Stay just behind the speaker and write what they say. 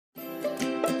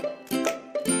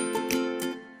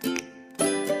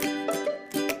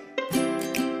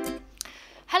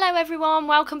Hello everyone,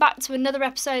 welcome back to another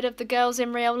episode of The Girls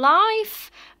in Real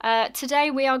Life. Today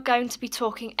we are going to be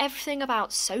talking everything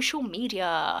about social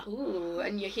media. Ooh,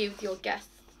 and you're here with your guests,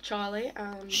 Charlie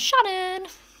and... Shannon!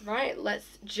 Right,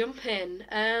 let's jump in.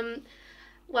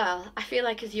 Well, I feel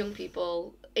like as young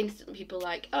people, instantly people are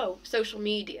like, oh, social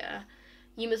media,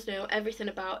 you must know everything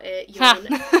about it, you're on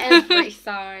every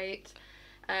site.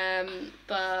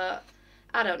 But...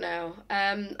 I don't know.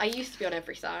 I used to be on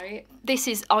every site.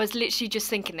 I was literally just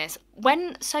thinking this.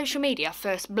 When social media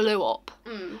first blew up,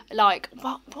 like,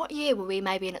 what year were we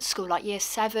maybe in at school? Like year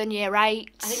 7, year 8?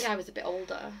 I think I was a bit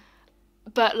older.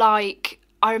 But, like,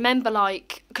 I remember,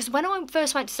 like, because when I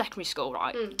first went to secondary school,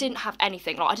 right, didn't have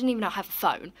anything. Like, I didn't even know how to have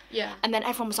a phone. Yeah. And then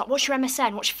everyone was like, what's your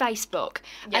MSN? What's your Facebook?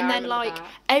 Yeah, and I then, like, that.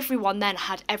 everyone then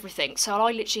had everything. So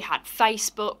I literally had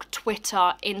Facebook,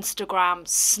 Twitter, Instagram,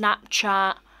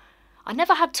 Snapchat. I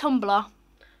never had Tumblr.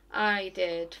 I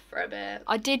did for a bit.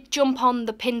 I did jump on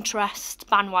the Pinterest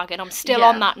bandwagon. I'm still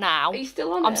on that now. Are you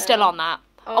still on it? I'm still on that.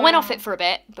 Oh, I went off it for a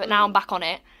bit, but now I'm back on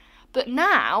it. But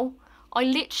now, I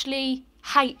literally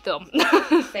hate them.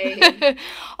 Same.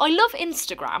 I love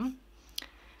Instagram,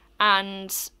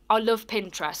 and I love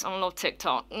Pinterest, and I love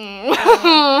TikTok.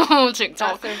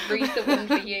 TikTok. That's a recent one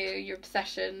for you, your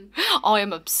obsession. I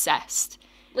am obsessed.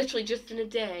 Literally, just in a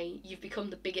day, you've become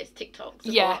the biggest TikTok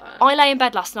supporter. Yeah, I lay in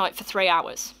bed last night for 3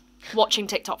 hours watching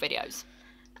TikTok videos.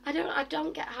 I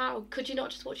don't get how. Could you not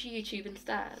just watch YouTube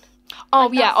instead? Oh,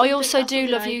 like, yeah, I also do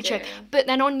love I YouTube. do. But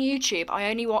then on YouTube, I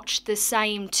only watch the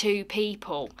same 2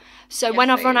 people. So Yeah, when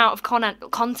I've run same. out of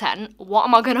content, what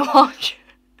am I going to watch?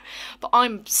 But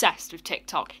I'm obsessed with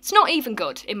TikTok. It's not even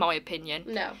good, in my opinion.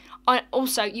 No.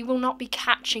 Also, you will not be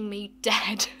catching me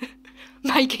dead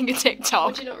making a TikTok.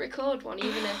 Would you not record one,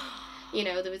 even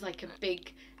if, there was, like, a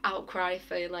big outcry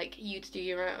for, like, you to do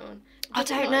your own? I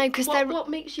don't know, because they're... What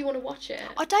makes you want to watch it?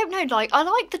 I don't know, like, I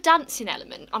like the dancing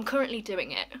element. I'm currently doing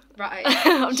it. Right.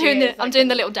 I'm doing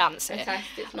the little dance here.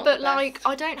 It's not But, the like, best.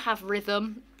 I don't have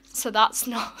rhythm, so that's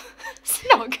not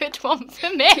a good one for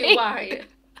me. Too white.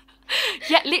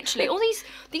 Yeah, literally, all these,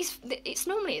 it's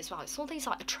normally as well, it's all these,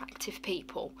 like, attractive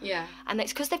people. Yeah. And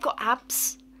it's because they've got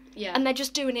abs. Yeah. And they're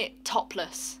just doing it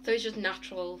topless. So it's just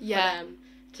natural for them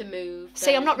to move.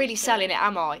 See, I'm not really selling it,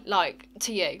 am I? Like,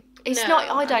 to you. It's No, not,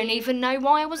 I don't mean, even know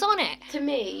why I was on it. To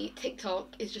me,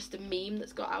 TikTok is just a meme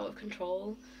that's got out of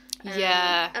control.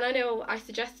 Yeah. And I know I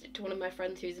suggested it to one of my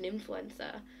friends who's an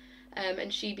influencer,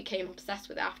 and she became obsessed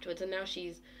with it afterwards, and now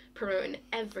she's promoting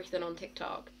everything on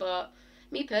TikTok. But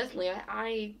me personally,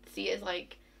 I see it as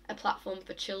like a platform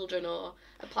for children or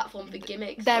a platform for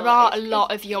gimmicks. There are a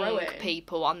lot of young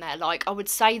people on there. Like, I would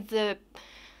say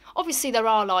obviously there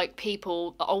are, like,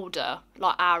 people older,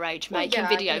 like our age, making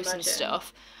videos and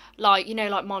stuff. Like,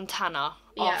 like Montana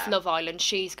off Love Island,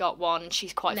 she's got one,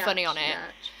 she's quite funny on it.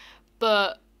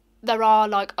 But there are,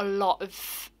 like, a lot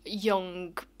of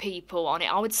young people on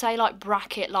it. I would say, like,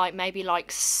 bracket, like, maybe,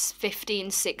 like, 15,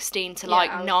 16 to,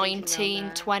 like,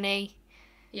 19,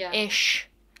 20-ish,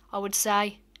 I would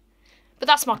say. But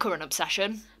that's my current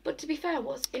obsession. But to be fair,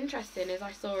 what's interesting is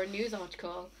I saw a news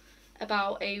article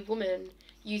about a woman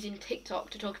using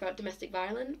TikTok to talk about domestic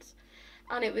violence.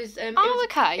 And it was... it was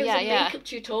a makeup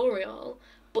tutorial,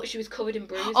 but she was covered in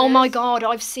bruises. Oh my God,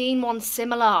 I've seen one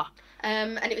similar.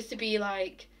 And it was to be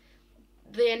like...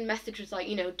 The end message was like,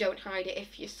 don't hide it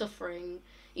if you're suffering.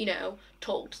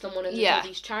 Talk to someone and there's all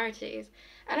these charities.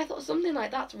 And I thought something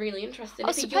like that's really interesting. I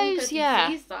if suppose, a young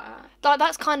person sees that. Like,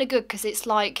 that's kind of good because it's,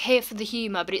 like, here for the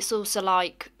humour, but it's also,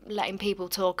 like, letting people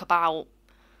talk about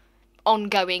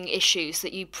ongoing issues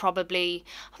that you probably...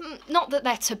 Not that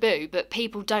they're taboo, but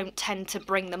people don't tend to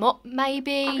bring them up,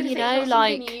 maybe, It's not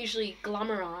something you usually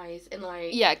glamorise in,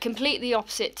 like... Yeah, completely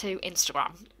opposite to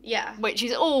Instagram. Yeah. Which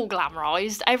is all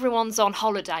glamorised. Everyone's on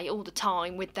holiday all the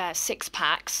time with their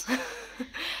 6-packs.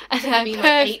 And I mean,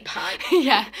 like 8-pack.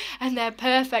 Yeah, and they're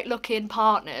perfect-looking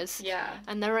partners. Yeah.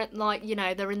 And they're at, like,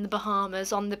 they're in the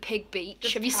Bahamas on the pig beach.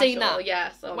 Just Have you casual, seen that?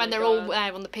 Yes. Oh when they're all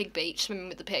there on the pig beach swimming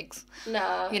with the pigs.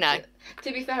 No.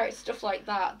 To be fair, it's stuff like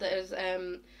that is...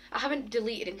 I haven't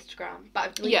deleted Instagram, but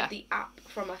I've deleted the app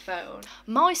from my phone.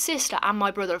 My sister and my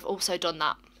brother have also done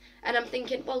that. And I'm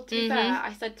thinking, well, to be fair,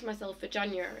 I said to myself for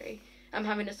January, I'm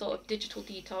having a sort of digital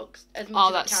detox as much as I can.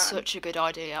 Oh, that's such a good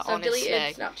idea, so honestly.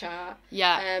 I've deleted Snapchat.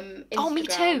 Yeah. Instagram. Me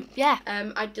too, yeah.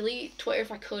 I'd delete Twitter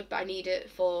if I could, but I need it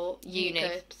for uni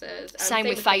purposes. Same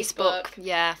with Facebook,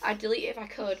 yeah. I'd delete it if I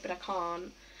could, but I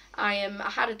can't. I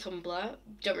had a Tumblr,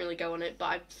 don't really go on it, but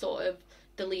I've sort of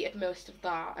deleted most of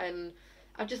that, and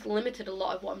I've just limited a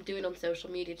lot of what I'm doing on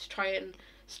social media to try and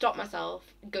stop myself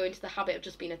going into the habit of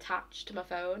just being attached to my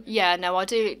phone. Yeah, no, I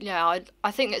do. Yeah,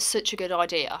 I think it's such a good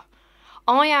idea.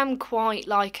 I am quite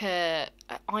like I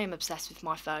am obsessed with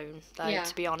my phone, though,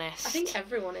 to be honest. I think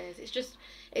everyone is.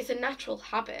 It's a natural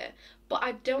habit, but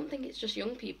I don't think it's just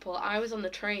young people. I was on the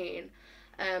train,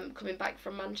 coming back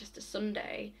from Manchester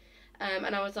Sunday,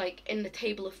 and I was, like, in the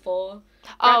table of four.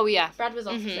 Brad was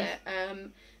opposite,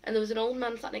 and there was an old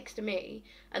man sat next to me,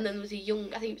 and then there was a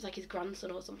young, I think it was, like, his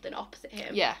grandson or something opposite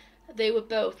him. Yeah. They were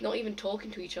both not even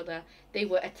talking to each other. They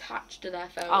were attached to their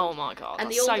phone. Oh my god, and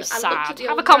that's so sad.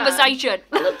 Have a man, conversation.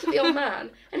 I looked at the old man,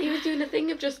 and he was doing the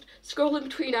thing of just scrolling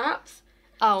between apps.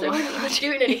 Oh so my he god. wasn't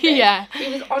doing anything. Yeah.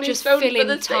 He was on just his phone filling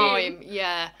for the time. Team.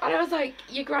 Yeah. And I was like,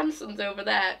 your grandson's over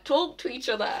there. Talk to each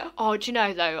other. Oh, do you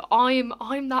know though?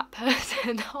 I'm that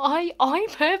person. I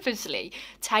purposely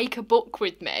take a book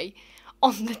with me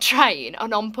on the train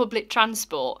and on public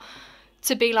transport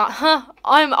to be like,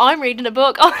 I'm reading a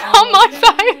book on my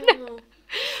phone.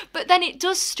 But then it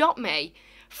does stop me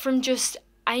from just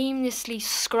aimlessly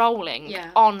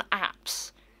scrolling on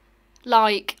apps.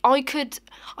 Like, I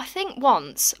think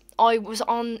once I was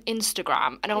on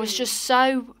Instagram and I was just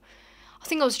I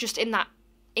think I was just in that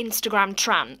Instagram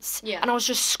trance, and I was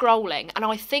just scrolling, and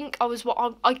I think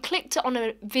I clicked it on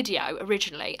a video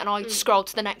originally, and I scrolled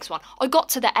to the next one. I got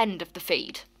to the end of the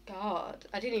feed. God,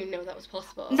 I didn't even know that was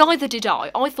possible. Neither did I.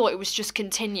 I thought it was just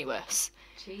continuous.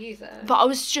 Jesus. But I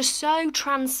was just so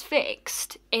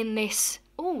transfixed in this.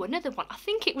 Oh, another one. I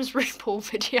think it was RuPaul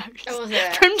videos. Oh, was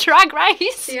it? From Drag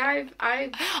Race. See,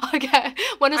 Okay.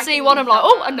 When I see one, I'm like,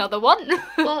 oh, another one.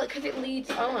 Well, because it leads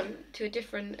on to a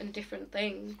different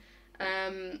thing.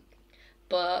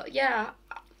 But yeah,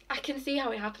 I can see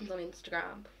how it happens on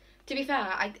Instagram. To be fair,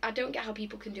 I don't get how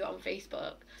people can do it on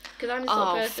Facebook. Because I'm the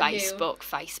sort of person Facebook.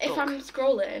 If I'm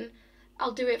scrolling,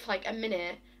 I'll do it for like a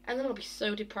minute, and then I'll be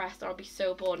so depressed, or I'll be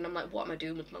so bored, and I'm like, what am I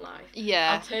doing with my life?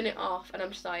 Yeah. I'll turn it off, and I'm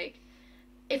just like,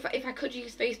 if I could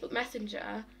use Facebook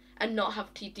Messenger and not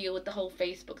have to deal with the whole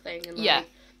Facebook thing, and like,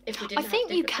 if we didn't I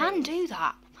think you can do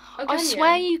that. Oh, I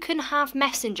swear you can have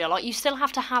Messenger. Like, you still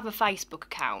have to have a Facebook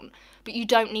account, but you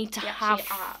don't need to have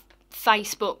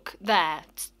Facebook there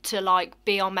to like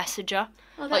be on Messenger.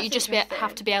 Oh, like, you just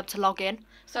have to be able to log in.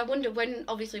 So I wonder when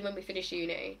we finish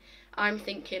uni, I'm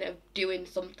thinking of doing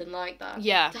something like that.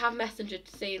 Yeah. To have Messenger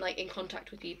to stay like in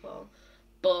contact with people,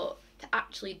 but to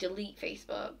actually delete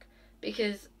Facebook.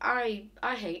 Because I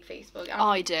hate Facebook.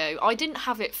 I do. I didn't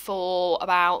have it for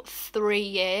about 3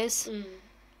 years.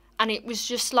 And it was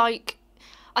just like,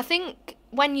 I think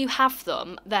when you have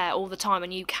them there all the time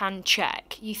and you can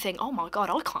check, you think, oh my god,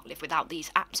 I can't live without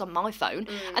these apps on my phone.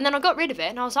 And then I got rid of it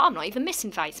and I was like, I'm not even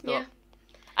missing Facebook. Yeah.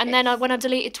 And then when I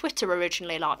deleted Twitter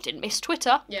originally, like, I didn't miss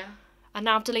Twitter. Yeah. And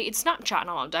now I've deleted Snapchat and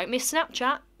I don't miss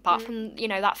Snapchat. Apart from,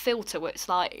 that filter where it's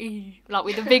like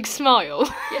with a big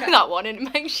smile. Yeah. That one, and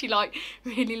it makes you, like,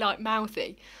 really, like,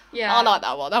 mouthy. Yeah. I like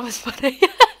that one. That was funny.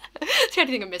 It's the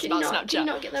only thing I miss about Snapchat. Do you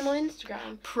not get them on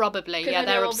Instagram? Probably, yeah.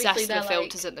 They're obsessed with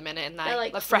filters at the minute, and they're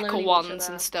like freckle ones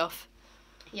and stuff.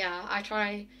 Yeah, I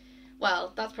try.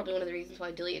 Well, that's probably one of the reasons why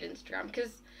I deleted Instagram,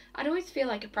 because I'd always feel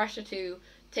like a pressure to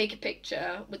take a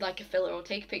picture with, like, a filler or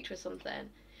take a picture of something.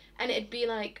 And it'd be,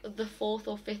 like, the 4th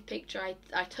or 5th picture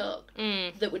I took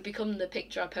that would become the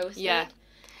picture I posted. Yeah.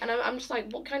 And I'm just like,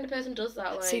 what kind of person does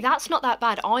that? Like, see, that's not that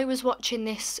bad. I was watching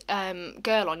this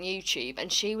girl on YouTube,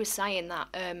 and she was saying that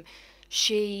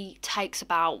she takes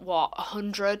about,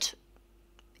 100-ish,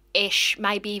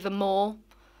 maybe even more,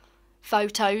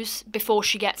 photos before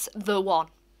she gets the one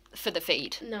for the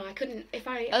feed. No, I couldn't. If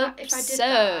I did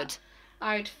that,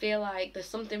 I'd feel like there's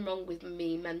something wrong with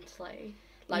me mentally.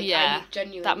 Like, yeah,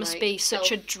 that must be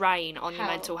such a drain on your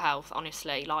mental health,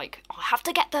 honestly. Like, I have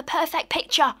to get the perfect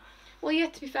picture. Well, yeah,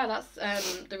 to be fair, that's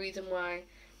the reason why...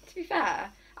 To be fair,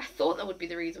 I thought that would be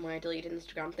the reason why I deleted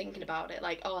Instagram, thinking about it.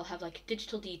 Like, I'll have, like, a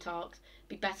digital detox,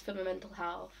 be best for my mental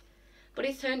health. But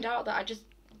it's turned out that I just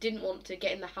didn't want to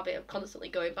get in the habit of constantly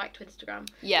going back to Instagram.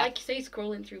 Yeah. Like you say,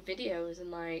 scrolling through videos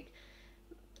and, like...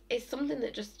 It's something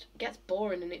that just gets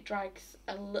boring and it drags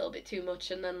a little bit too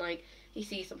much, and then, like... You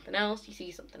see something else, you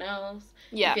feel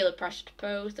a pressure to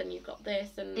post, and you've got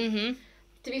this, and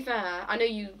to be fair, I know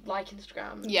you like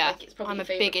Instagram. Yeah, like, it's probably I'm a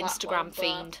big Instagram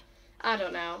fiend. I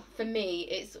don't know. For me,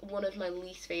 it's one of my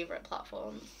least favourite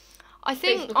platforms. I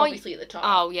think Facebook obviously at the top.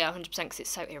 Oh yeah, 100%, because it's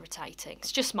so irritating.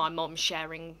 It's just my mum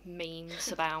sharing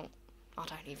memes about, I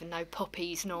don't even know,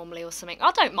 puppies normally or something.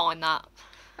 I don't mind that.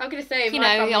 I'm going to say,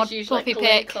 my family's usually like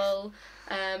political,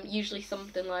 usually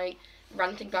something like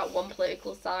ranting about one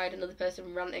political side, another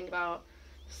person ranting about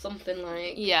something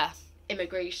like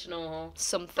immigration or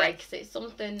something. Brexit,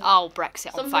 something. Oh,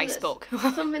 Brexit on Facebook.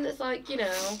 Something that's like,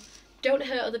 don't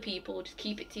hurt other people, just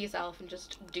keep it to yourself and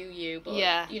just do you, but,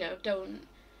 don't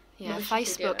Yeah,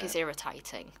 Facebook is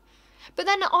irritating. But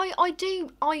then I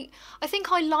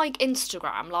think I like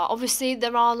Instagram. Like, obviously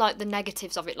there are like the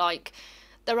negatives of it. Like,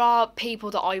 there are people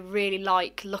that I really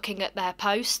like looking at their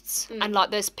posts, and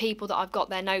like there's people that I've got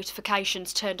their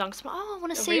notifications turned on because I'm like, oh, I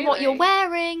want to see what you're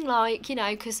wearing, like, you know,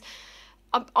 because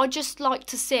I just like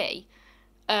to see.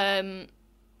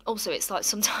 Also, it's like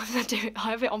sometimes I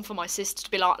have it on for my sister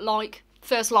to be like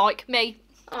first like me.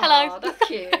 Hello. Oh, that's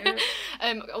cute.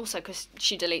 Also, because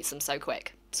she deletes them so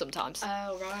quick sometimes.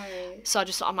 Oh, right. So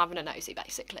I'm having a nosy,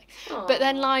 basically. Aww. But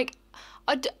then, like,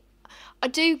 I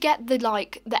do get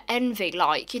the envy,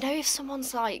 like, you know, if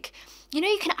someone's like, you know,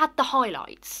 you can add the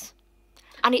highlights,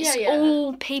 and it's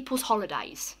all people's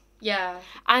holidays. Yeah.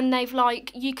 And they've,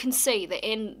 like, you can see that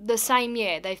in the same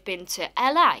year they've been to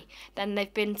LA, then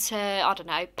they've been to, I don't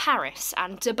know, Paris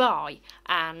and Dubai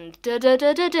and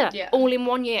yeah. all in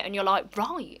 1 year, and you're like,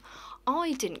 right,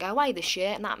 I didn't go away this year,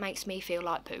 and that makes me feel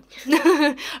like poo.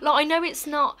 Like, I know it's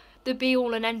not the be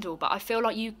all and end all, but I feel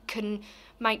like you can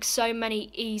make so many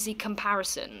easy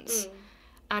comparisons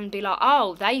and be like,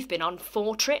 oh, they've been on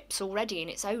 4 trips already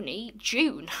and it's only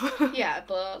June. Yeah,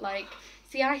 but like,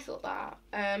 see, I thought that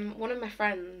one of my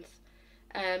friends,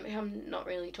 who I'm not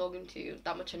really talking to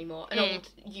that much anymore, an old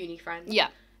uni friend. Yeah.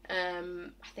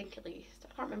 I think at least,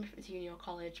 I can't remember if it was uni or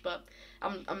college, but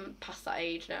I'm past that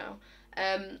age now.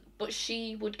 But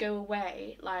she would go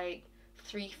away like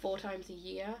 3-4 times a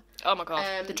year. Oh my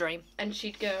god, the dream. And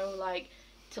she'd go like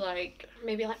to like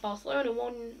maybe like Barcelona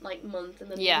one like month,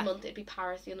 and then the month it'd be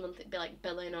Paris, the other month it'd be like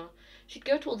Berlin, or she'd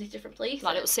go to all these different places,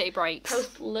 like little city breaks,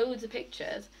 post loads of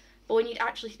pictures. But when you'd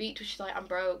actually speak to her, she's like, I'm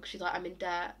broke. She's like, I'm in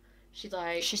debt. She's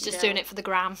like, she's just doing it for the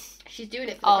gram. She's doing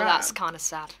it for the gram. Oh, that's kind of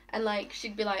sad. And like,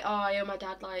 she'd be like, oh, I owe my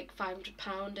dad like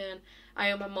 £500, and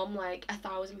I owe my mum like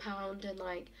 £1,000, and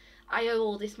like, I owe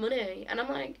all this money. And I'm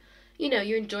like, you know,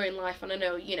 you're enjoying life, and I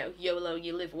know, you know, YOLO,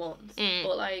 you live once.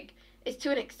 But like, it's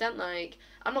to an extent like,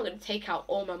 I'm not going to take out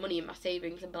all my money in my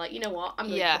savings and be like, you know what, I'm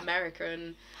going to America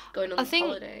and going on this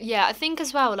holiday. Yeah, I think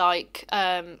as well, like,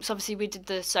 so obviously we did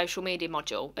the social media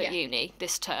module at uni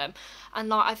this term, and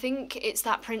like, I think it's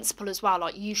that principle as well,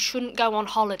 like, you shouldn't go on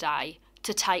holiday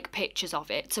to take pictures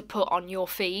of it to put on your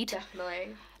feed.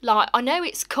 Definitely. Like, I know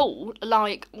it's cool,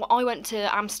 like, I went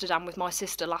to Amsterdam with my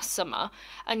sister last summer,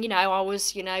 and, you know, I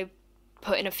was, you know,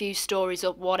 putting a few stories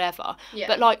up, whatever. Yeah.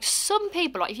 But, like, some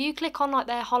people, like, if you click on, like,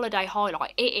 their holiday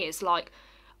highlight, it is, like,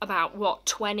 about,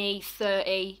 20,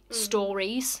 30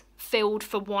 stories filled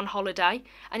for one holiday.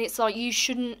 And it's like, you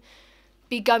shouldn't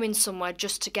be going somewhere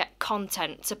just to get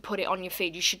content to put it on your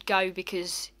feed. You should go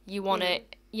because you want to,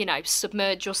 you know,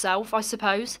 submerge yourself, I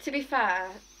suppose. To be fair,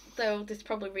 though, this is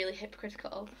probably really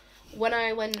hypocritical. When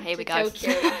I went to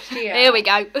Tokyo last year... Here we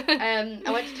go. I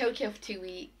went to Tokyo for 2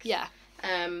 weeks. Yeah.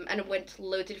 And I went to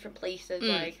loads of different places.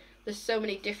 Like, there's so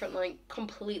many different, like,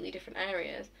 completely different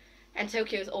areas. And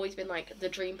Tokyo has always been, like, the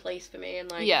dream place for me.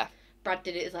 And, like, Brad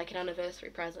did it as, like, an anniversary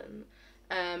present.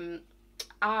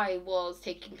 I was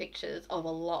taking pictures of a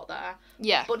lot there.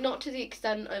 Yeah. But not to the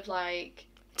extent of, like...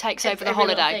 Takes over the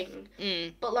holiday.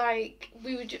 But, like,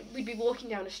 we'd be walking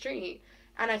down the street,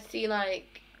 and I'd see,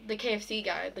 like... the KFC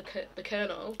guy, the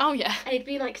Colonel. Oh, yeah. And he'd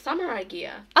be like samurai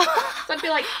gear. So I'd be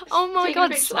like, oh my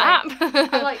god, snap.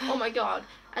 Like, I'm like, oh my god.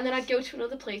 And then I'd go to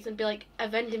another place and be like a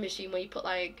vending machine where you put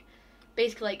like,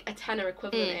 basically like a tenner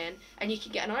equivalent in, and you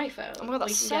can get an iPhone. Oh my god,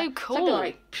 that's so cool. So I'd be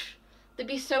like, there'd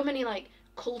be so many like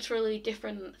culturally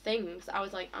different things. I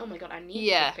was like, oh my god, I need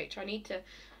to take a picture. I need to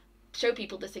show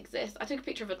people this exists. I took a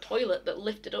picture of a toilet that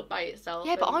lifted up by itself.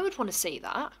 Yeah, but I would want to see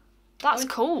that. That's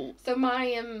cool. So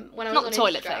my when I was not on the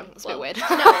toilet Instagram, thing. It's a bit weird.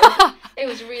 No, it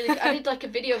was really. I did like a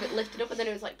video of it lifted up, and then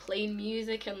it was like playing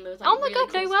music, and there was like oh my really god,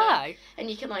 cool no stuff. way! And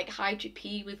you can like hide your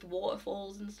pee with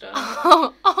waterfalls and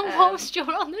stuff. Whilst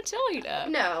you're on the toilet.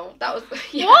 No, that was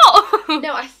what?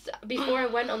 No, before I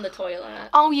went on the toilet.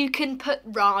 Oh, you can put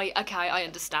right. Okay, I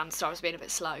understand. So I was being a bit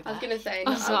slow. There. I was gonna say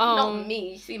not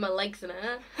me. You see my legs in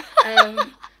it.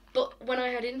 But when I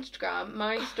had Instagram,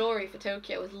 my story for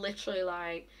Tokyo was literally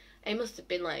like. It must have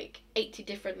been like 80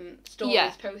 different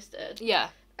stories posted. Yeah.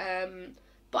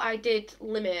 But I did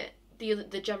limit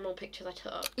the general pictures I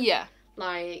took. Yeah.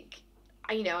 Like,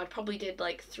 I'd probably did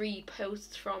like 3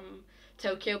 posts from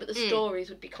Tokyo, but the stories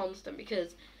would be constant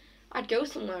because I'd go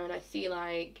somewhere and I'd see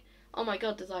like, oh my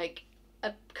god, there's like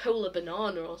a cola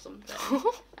banana or something.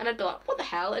 And I'd be like, what the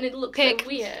hell? And it looks so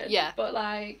weird. Yeah. But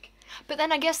like... But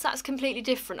then I guess that's completely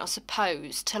different, I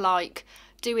suppose, to like...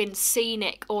 doing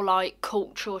scenic or like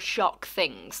cultural shock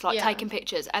things, like taking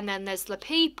pictures, and then there's the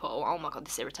people, oh my god,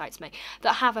 this irritates me,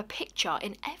 that have a picture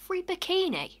in every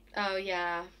bikini. Oh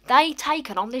yeah. They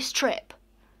taken on this trip.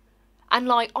 And,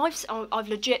 like, I've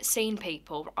legit seen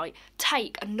people, right,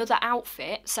 take another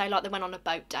outfit, say, like, they went on a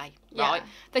boat day, right?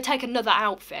 They take another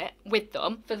outfit with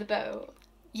them. For the boat?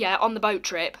 Yeah, on the boat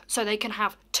trip, so they can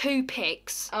have 2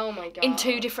 pics. Oh, my God. In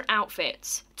 2 different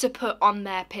outfits to put on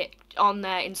their on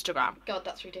their Instagram. God,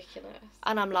 that's ridiculous.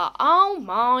 And I'm like, oh,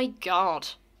 my God.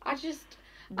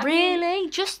 Really?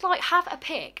 Just, like, have a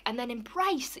pic and then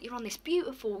embrace that you're on this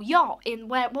beautiful yacht in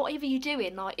whatever you're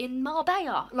doing, like, in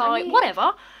Marbella. Like,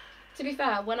 whatever. To be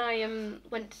fair, when I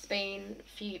went to Spain,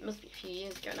 must be a few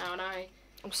years ago now, and I...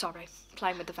 Oh, sorry.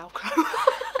 Playing with the Velcro.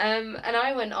 And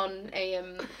I went on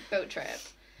a boat trip.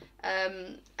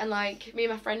 And, like, me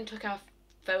and my friend took our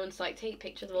phones to, like, take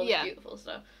pictures of all this beautiful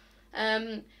stuff.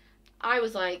 I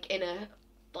was, like, in a,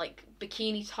 like,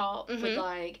 bikini top with,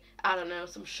 like, I don't know,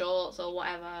 some shorts or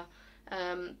whatever.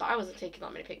 But I wasn't taking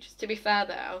that many pictures. To be fair,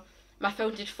 though, my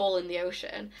phone did fall in the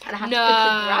ocean, and I had to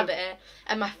quickly grab it,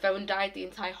 and my phone died the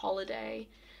entire holiday.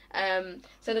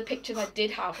 So the pictures I did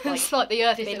have, like, it's like the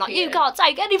earth being like, you can't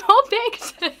take any more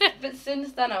pics. But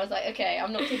since then, I was like, okay,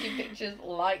 I'm not taking pictures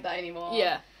like that anymore.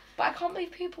 Yeah. But I can't believe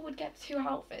people would get 2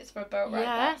 outfits for a boat ride.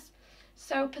 That's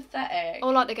so pathetic.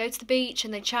 Or, like, they go to the beach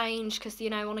and they change because, you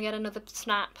know, want to get another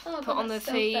snap put on the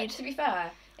feed. To be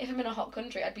fair, if I'm in a hot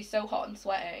country, I'd be so hot and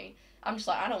sweaty. I'm just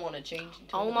like, I don't want to change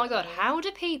into Oh my God, how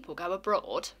do people go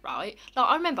abroad, right? Like,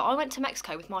 I remember I went to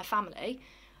Mexico with my family.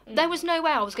 There was no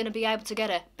way I was going to be able to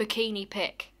get a bikini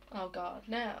pic. Oh God,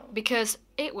 no. Because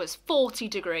it was 40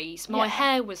 degrees, my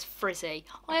hair was frizzy,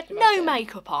 I had no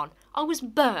makeup on, I was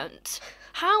burnt.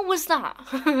 How was that?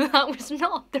 That was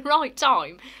not the right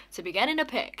time to be getting a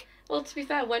pic. Well, to be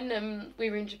fair, when we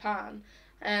were in Japan,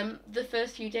 the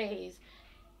first few days,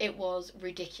 it was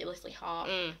ridiculously hot.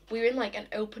 We were in, like, an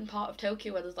open part of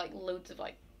Tokyo where there's, like, loads of,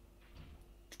 like,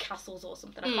 castles or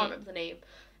something. I can't remember the name.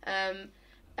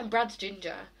 And Brad's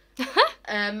ginger.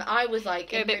 I was,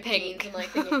 like, in ripped jeans and, like,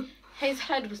 thinking, his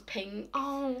head was pink.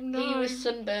 Oh, no. He was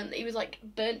sunburnt. He was, like,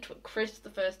 burnt to a crisp the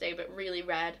first day, but really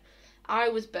red. I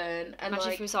was burnt. And, imagine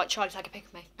like, if he was like, Charlie, take a pic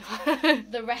of me.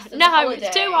 The rest of the holiday... No,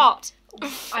 it's too hot.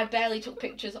 I barely took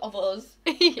pictures of us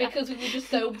because we were just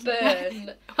so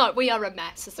burned. Like, we are a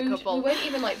mess as a couple. We weren't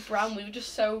even, like, brown. We were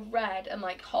just so red and,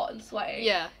 like, hot and sweaty.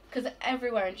 Yeah. Because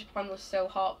everywhere in Japan was so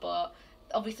hot, but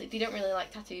obviously they don't really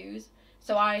like tattoos.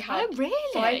 So I had... Oh,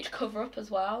 really? So I had to cover up as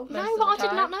well. No, I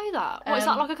did not know that. What, is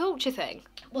that like a culture thing?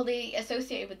 Well, they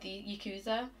associate it with the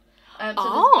Yakuza. So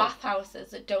there's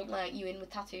bathhouses that don't let you in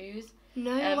with tattoos.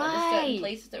 No way. And there's certain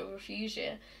places that will refuse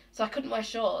you. So I couldn't wear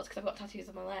shorts because I've got tattoos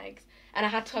on my legs. And I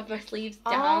had to have my sleeves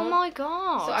down. Oh my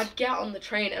God. So I'd get on the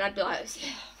train and I'd be like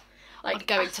I'm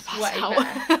going to pass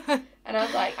out. And I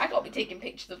was like, I gotta be taking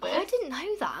pictures of this. I didn't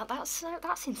know that.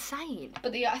 That's insane.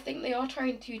 But I think they are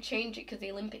trying to change it because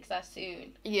the Olympics are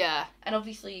soon. Yeah. And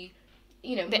obviously,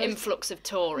 you know, the influx of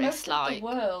tourists, most of the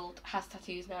world has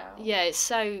tattoos now. Yeah, it's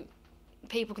so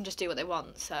people can just do what they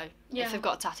want. So if they've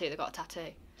got a tattoo, they've got a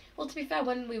tattoo. Well, to be fair,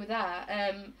 when we were there,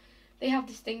 they have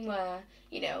this thing where,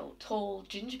 you know, tall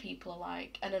ginger people are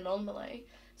like an anomaly.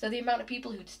 So the amount of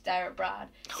people who'd stare at Brad,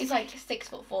 he's like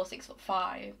 6'4",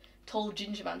 6'5", tall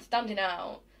ginger man standing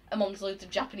out amongst loads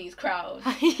of Japanese crowds.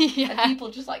 And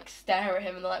people just like stare at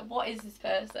him and they're like, what is this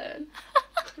person?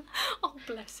 Oh,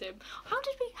 bless him. How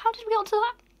did we get onto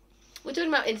that? We're talking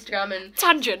about Instagram and...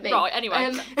 Tangent, right,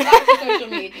 anyway. Back to social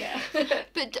media.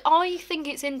 But I think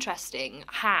it's interesting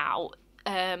how...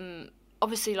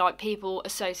 obviously, like, people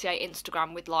associate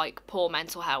Instagram with, like, poor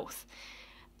mental health.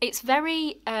 It's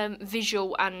very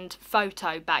visual and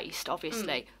photo based,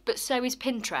 obviously, but so is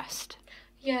Pinterest.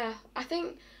 Yeah, I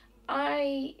think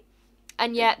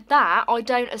and yet that I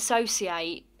don't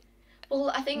associate.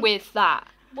 Well, I think with that.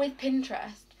 With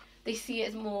Pinterest, they see it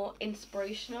as more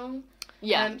inspirational.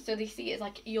 Yeah. So they see it as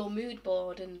like your mood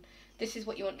board, and this is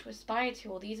what you want to aspire to,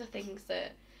 or these are things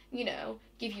that, you know,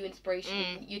 give you inspiration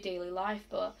in your daily life,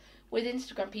 but. With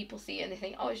Instagram, people see it and they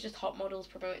think, oh, it's just hot models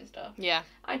promoting stuff. Yeah.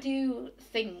 I do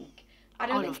think... I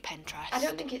love Pinterest. I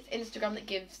don't think it's Instagram that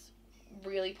gives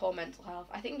really poor mental health.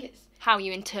 I think it's... how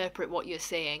you interpret what you're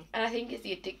seeing. And I think it's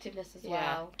the addictiveness as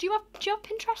well. Do you have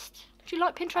Pinterest? Do you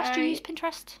like Pinterest? Do you use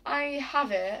Pinterest? I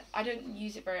have it. I don't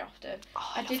use it very often.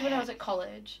 Oh, I did when I was at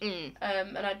college.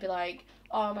 And I'd be like,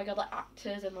 oh my God, like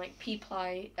actors and like people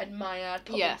I admire. I'd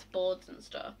put them onto boards and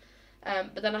stuff.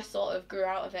 But then I sort of grew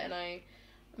out of it and I...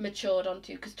 matured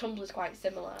onto, because Tumblr's quite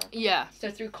similar. Yeah.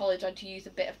 So through college I had to use a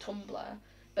bit of Tumblr,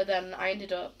 but then I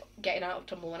ended up getting out of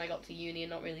Tumblr when I got to uni and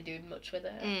not really doing much with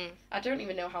it. I don't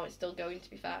even know how it's still going, to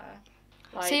be fair.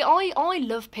 Like, see, I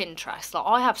love Pinterest. Like,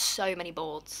 I have so many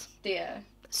boards. Do you?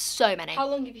 So many. How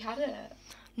long have you had it?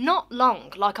 Not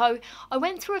long. Like, I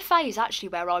went through a phase, actually,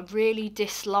 where I really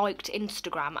disliked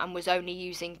Instagram and was only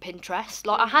using Pinterest.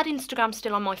 Like, I had Instagram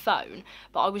still on my phone,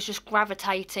 but I was just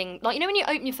gravitating... Like, you know when you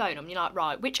open your phone and you're like,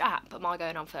 right, which app am I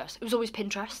going on first? It was always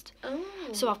Pinterest. Oh.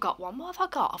 So I've got one. What have I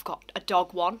got? I've got a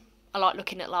dog one. I like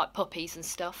looking at, like, puppies and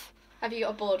stuff. Have you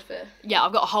got a board for... Yeah,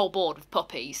 I've got a whole board of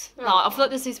puppies. Aww. Like, I feel like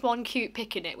there's this one cute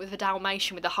pic in it with a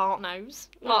Dalmatian with a heart nose.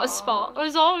 Like, a spot. It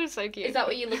was always so cute. Is that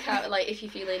what you look at, like, if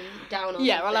you're feeling down or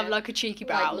yeah, something? I'll have, like, a cheeky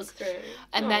browse. Like, look through.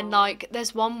 And then, like,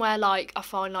 there's one where, like, I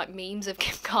find, like, memes of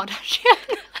Kim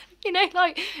Kardashian. You know,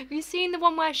 like, have you seen the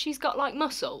one where she's got, like,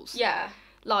 muscles? Yeah.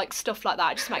 Like, stuff like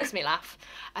that. It just makes me laugh.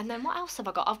 And then what else have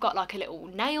I got? I've got, like, a little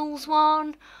nails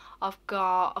one. I've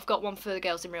got one for the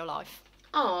girls in real life.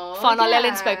 Oh, Find like little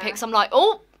inspo pics. I'm like,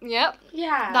 oh, yep.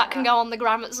 Yeah. That can go on the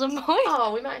gram at some point.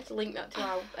 Oh, we might have to link that to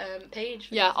our page.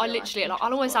 Yeah, I literally, like,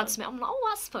 I'll always add something. I'm like, oh,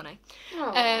 that's funny.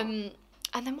 Aww.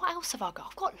 And then what else have I got?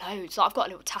 I've got loads. Like, I've got a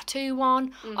little tattoo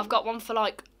one. I've got one for,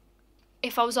 like,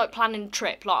 if I was, like, planning a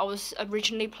trip. Like, I was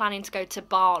originally planning to go to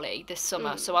Bali this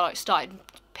summer, so I, like, started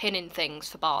pinning things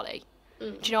for Bali.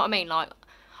 Do you know what I mean? Like,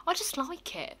 I just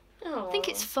like it. Aww. I think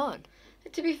it's fun.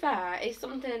 To be fair, it's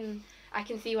something I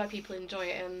can see why people enjoy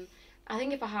it, and I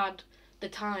think if I had the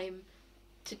time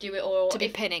to do it, or to be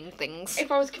pinning things.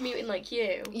 If I was commuting like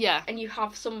you, yeah, and you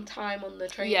have some time on the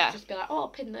train to just be like, oh, I'll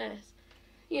pin this.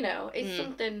 You know, it's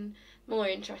something more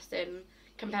interesting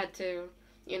compared to,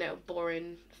 you know,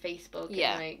 boring Facebook.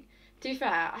 Yeah. And, like, to be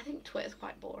fair, I think Twitter's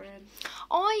quite boring.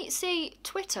 I see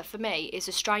Twitter for me is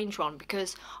a strange one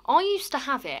because I used to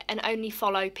have it and only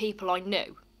follow people I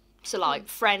knew. So, like,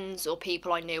 friends or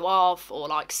people I knew of or,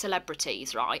 like,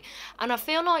 celebrities, right? And I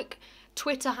feel like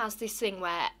Twitter has this thing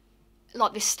where,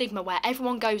 like, this stigma where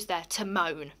everyone goes there to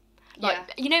moan.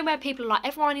 Like, you know, where people are like,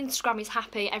 everyone on Instagram is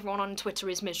happy, everyone on Twitter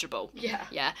is miserable. Yeah.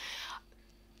 Yeah.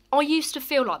 I used to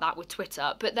feel like that with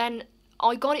Twitter, but then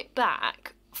I got it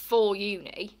back for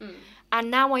uni,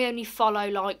 and now I only follow,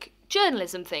 like,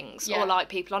 journalism things, or, like,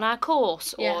 people on our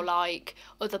course, or, like,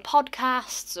 other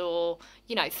podcasts, or,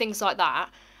 you know, things like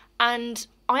that. And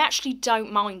I actually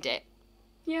don't mind it.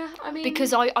 Yeah, I mean...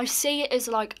 Because I see it as,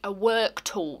 like, a work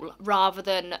tool rather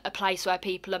than a place where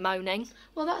people are moaning.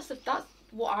 Well, that's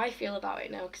what I feel about it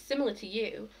now. Because similar to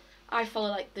you, I follow,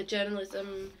 like, the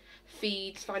journalism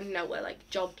feeds, finding out where, like,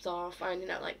 jobs are, finding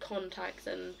out, like, contacts,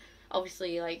 and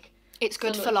obviously, like... It's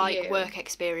good for, like, work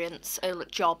experience,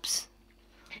 jobs,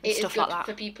 and stuff like that. It is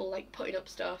good for people, like, putting up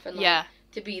stuff and, like,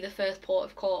 to be the first port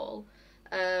of call.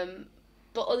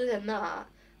 But other than that...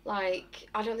 Like,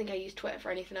 I don't think I use Twitter for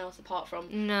anything else apart from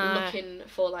looking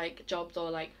for, like, jobs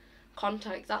or, like,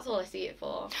 contacts. That's all I see it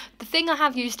for. The thing I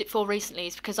have used it for recently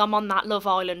is because I'm on that Love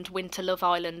Island, Winter Love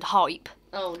Island hype.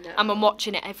 Oh, no. And I'm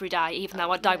watching it every day, even though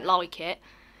I don't like it.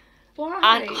 Why?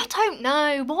 And I don't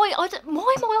know. Why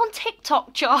am I on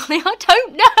TikTok, Charlie? I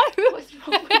don't know. What's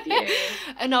wrong with you?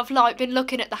 And I've, like, been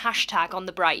looking at the hashtag on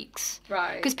the breaks.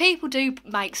 Right. Because people do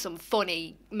make some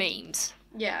funny memes.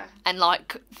 Yeah. And,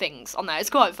 like, things on there. It's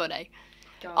quite funny.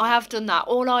 God. I have done that.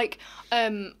 Or, like,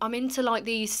 I'm into, like,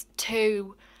 these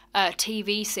two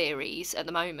TV series at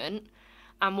the moment.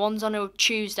 And one's on a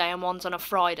Tuesday and one's on a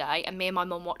Friday. And me and my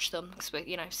mum watch them because we're,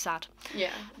 you know, sad.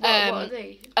 Yeah. What are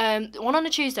they? One on a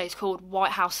Tuesday is called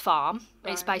White House Farm.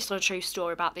 Right. It's based on a true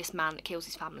story about this man that kills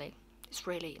his family. It's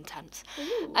really intense.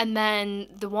 Ooh. And then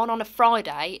the one on a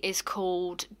Friday is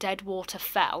called Deadwater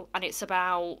Fell. And it's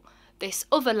about... this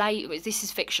other lady, this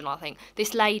is fictional, I think,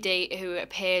 this lady who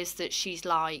appears that she's,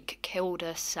 like, killed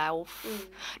herself.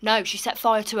 No, she set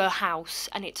fire to her house,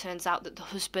 and it turns out that the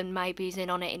husband maybe is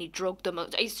in on it and he drugged them.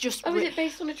 It's just... Oh, is it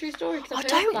based on a true story? I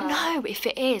don't know if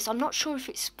it is. I'm not sure if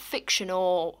it's fiction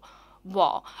or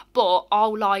what, but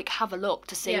I'll, like, have a look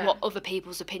to see what other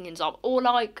people's opinions are. Or,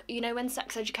 like, you know, when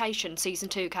Sex Education Season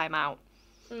 2 came out,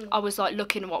 I was, like,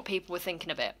 looking at what people were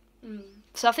thinking of it.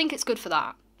 So I think it's good for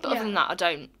that. But other than that, I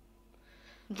don't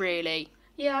really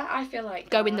I feel like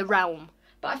go in the realm.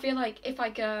 But I feel like if I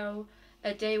go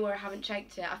a day where I haven't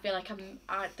checked it, I feel like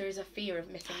there is a fear of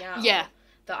missing out. Yeah.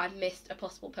 That I've missed a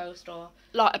possible post or...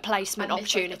 like a placement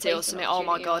opportunity or something. Oh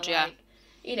my God, yeah. Like,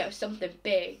 you know, something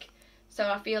big. So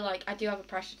I feel like I do have a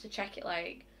pressure to check it,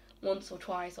 like, once or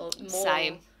twice or more.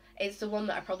 Same. It's the one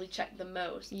that I probably check the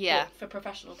most. Yeah. For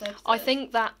professional purposes. I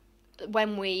think that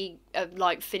when we,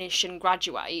 like, finish and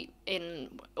graduate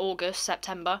in August,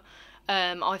 September...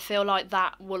 I feel like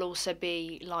that will also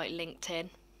be, like, LinkedIn.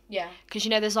 Yeah. Because, you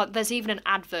know, there's even an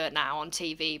advert now on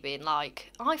TV being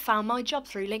like, I found my job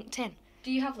through LinkedIn.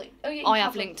 Do you have LinkedIn? Oh, yeah, I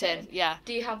have LinkedIn, yeah.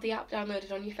 Do you have the app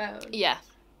downloaded on your phone? Yeah.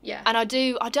 Yeah. And I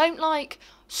don't like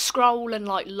scroll and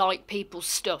like people's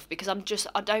stuff because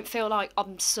I don't feel like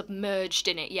I'm submerged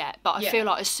in it yet. But I feel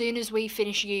like as soon as we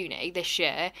finish uni this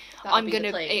year,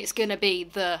 it's gonna be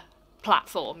the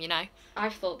platform, you know.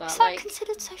 I've thought that. Is that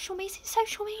considered social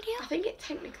media? I think it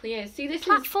technically is. See, this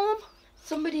platform.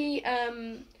 Somebody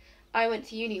I went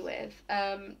to uni with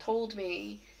told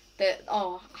me that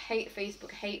I hate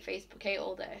Facebook, hate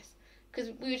all this,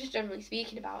 because we were just generally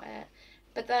speaking about it.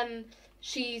 But then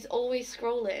she's always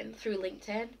scrolling through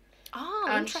LinkedIn.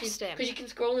 Oh, interesting. Because you can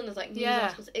scroll and there's like news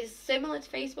articles. It's similar to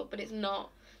Facebook, but it's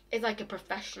not. It's like a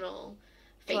professional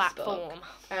platform.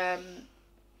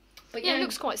 But yeah, it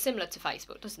looks quite similar to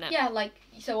Facebook, doesn't it? Yeah, like,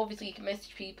 so obviously you can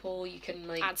message people, you can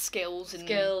like add skills,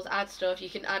 add stuff, you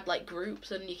can add like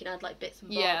groups, and you can add like bits and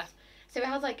bobs. Yeah. So it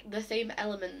has like the same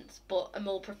elements but a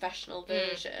more professional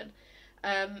version.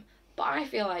 But I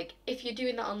feel like if you're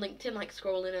doing that on LinkedIn, like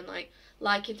scrolling and like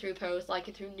liking through posts,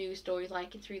 liking through news stories,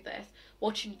 liking through this,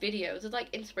 watching videos, there's like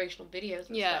inspirational videos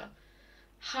and stuff.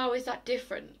 How is that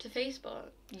different to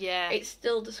Facebook? Yeah. It's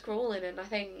still the scrolling, and I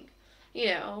think, you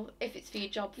know, if it's for your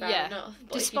job, fair enough.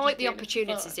 But despite the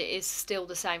opportunities, it is still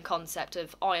the same concept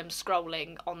of I am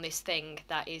scrolling on this thing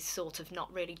that is sort of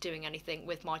not really doing anything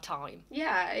with my time.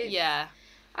 Yeah.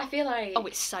 I feel like... Oh,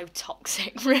 it's so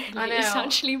toxic, really. I know. It's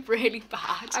actually really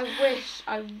bad.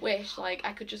 I wish, like,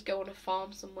 I could just go on a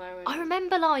farm somewhere and I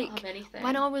remember, like, have anything.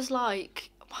 when I was, like...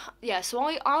 Yeah, so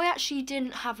I actually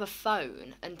didn't have a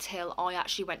phone until I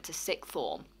actually went to sixth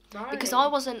form. Right. Because I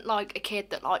wasn't, like, a kid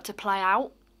that liked to play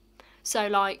out. So,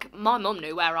 like, my mum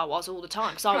knew where I was all the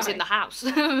time because I was in the house.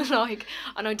 Like,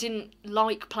 and I didn't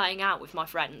like playing out with my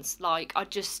friends. Like,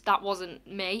 that wasn't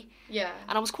me. Yeah.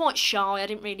 And I was quite shy. I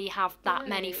didn't really have that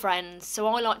many friends. So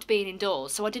I liked being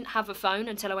indoors. So I didn't have a phone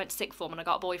until I went to sixth form and I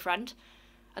got a boyfriend.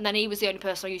 And then he was the only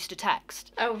person I used to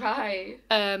text. Oh, right.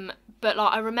 But,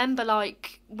 like, I remember,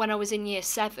 like, when I was in year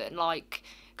 7, like...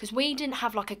 Because we didn't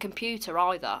have, like, a computer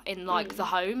either in, like, the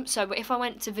home. So if I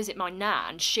went to visit my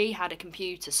nan, she had a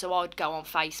computer, so I'd go on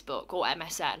Facebook or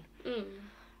MSN.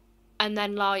 And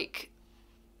then, like,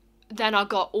 then I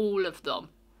got all of them.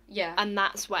 Yeah. And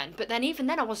that's when. But then even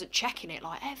then I wasn't checking it,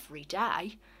 like, every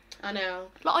day. I know.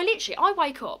 Like, I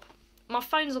wake up, my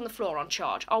phone's on the floor on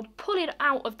charge, I'll pull it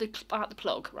out the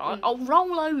plug, right? I'll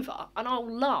roll over and I'll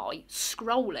lie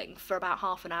scrolling for about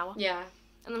half an hour. Yeah.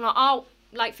 And I'm like, oh...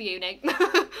 late for uni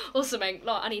or something,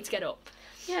 like I need to get up.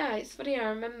 Yeah, it's funny, I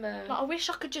remember. Like, I wish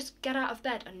I could just get out of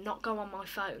bed and not go on my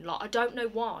phone. Like, I don't know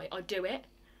why I do it.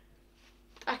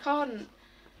 I can't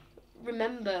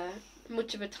remember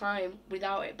much of a time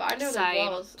without it, but I know Same.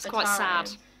 There was it's quite time.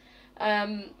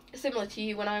 sad. Similar to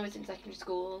you, when I was in secondary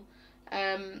school,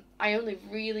 I only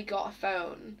really got a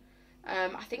phone,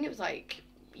 I think it was like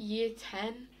year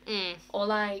 10. Or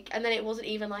like, and then it wasn't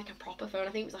even like a proper phone.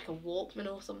 I think it was like a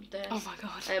Walkman or something. Oh my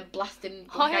god! Blasting.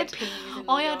 I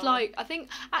had like I think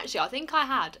I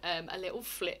had a little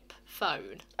flip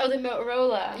phone. Oh, the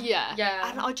Motorola. Yeah. Yeah.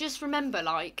 And I just remember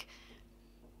like.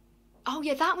 Oh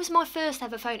yeah, that was my first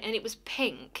ever phone, and it was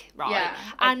pink, right? Yeah.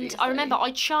 And obviously. I remember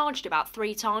I charged about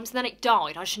 3 times, and then it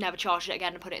died. I just never charged it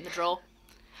again and put it in the drawer,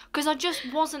 because I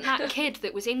just wasn't that kid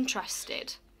that was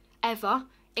interested, ever.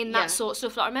 In that sort of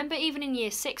stuff. Like, I remember even in year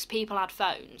 6, people had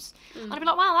phones. And I'd be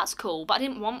like, wow, that's cool, but I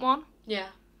didn't want one. Yeah.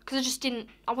 Because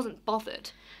I wasn't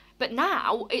bothered. But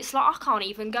now, it's like, I can't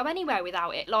even go anywhere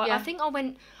without it. Like, I think I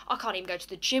can't even go to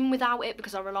the gym without it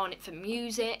because I rely on it for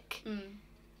music.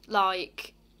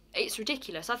 Like, it's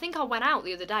ridiculous. I think I went out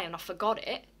the other day and I forgot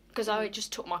it because I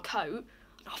just took my coat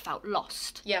and I felt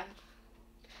lost. Yeah.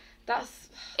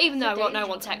 Even though no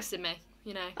one texted me.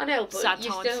 You know, I know, but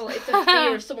still, it's a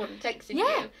fear of someone texting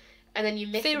you, and then you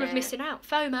miss fear of missing out.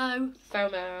 FOMO.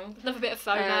 Love a bit of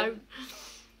FOMO.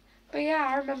 But yeah,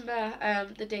 I remember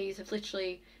the days of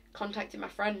literally contacting my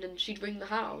friend, and she'd ring the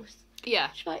house. Yeah.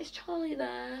 She'd be like, "Is Charlie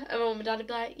there?" And Mum and Dad would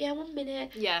be like, "Yeah, 1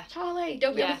 minute." Yeah. Charlie,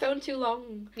 don't be on the phone too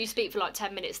long. You speak for like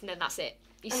 10 minutes, and then that's it.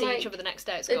 You see each other the next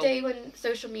day at school. The day when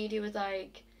social media was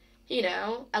like, you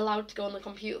know, allowed to go on the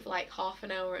computer for like half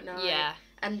an hour at night. Yeah.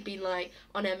 And been like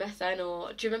on MSN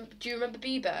or do you remember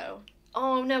Bebo?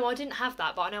 Oh no, I didn't have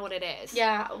that, but I know what it is.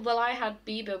 Yeah, well I had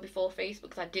Bebo before Facebook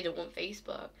because I didn't want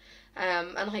Facebook,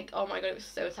 and like oh my god, it was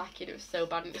so tacky, it was so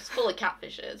bad, and it was full of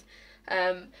catfishes.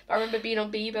 But I remember being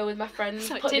on Bebo with my friends,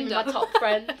 like putting Tinder. in my top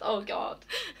friends. Oh god.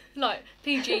 Like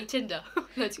PG Tinder,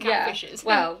 loads of catfishes. Yeah,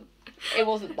 well, it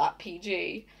wasn't that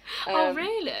PG. Oh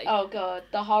really? Oh god,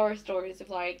 the horror stories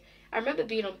of like I remember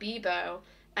being on Bebo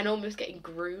and almost getting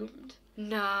groomed.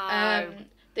 No.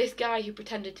 This guy who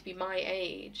pretended to be my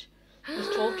age was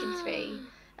talking to me,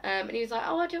 and he was like,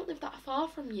 "Oh, I don't live that far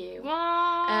from you."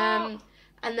 What?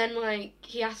 And then, like,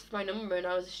 he asked for my number, and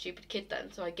I was a stupid kid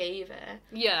then, so I gave it.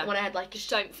 Yeah. And when I had, like, just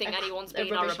don't think anyone's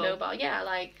being rubbish horrible. mobile. Yeah,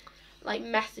 like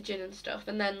messaging and stuff.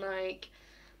 And then, like,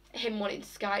 him wanting to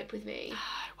Skype with me.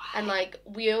 And, like,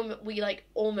 we like,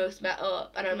 almost met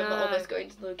up, and I remember almost going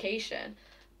to the location.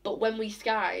 But when we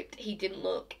Skyped, he didn't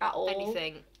look at all.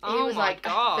 Anything. He was, like, a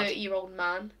 30-year-old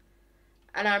man.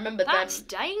 And I remember That's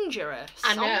dangerous.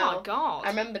 I know. Oh, my God. I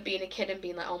remember being a kid and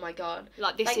being like, oh, my God.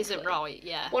 Like, this isn't right,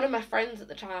 yeah. One of my friends at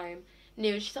the time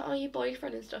knew, and she's like, oh, your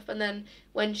boyfriend and stuff. And then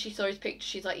when she saw his picture,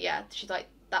 she's like, yeah. She's like,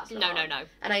 that's not. No.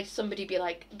 And I had somebody be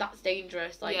like, that's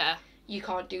dangerous. Like, you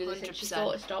can't do this. 100%. And she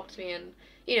sort of stopped me, and,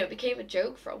 you know, it became a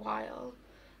joke for a while.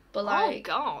 But, like...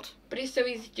 Oh, God. But it's so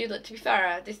easy to do that. To be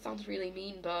fair, this sounds really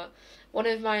mean, but one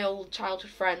of my old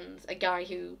childhood friends, a guy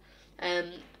who...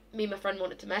 me and my friend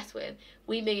wanted to mess with,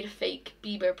 we made a fake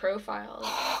Bieber profile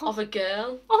of a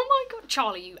girl. Oh my God,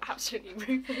 Charlie, you absolutely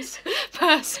ruthless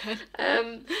person.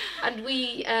 And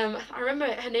we, I remember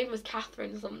her name was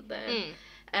Catherine something.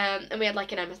 And we had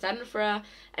like an MSN for her.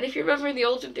 And if you remember in the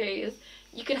olden days,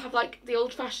 you could have like the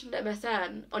old-fashioned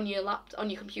MSN on your on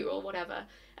your computer or whatever.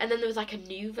 And then there was like a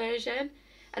new version.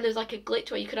 And there was like a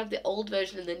glitch where you could have the old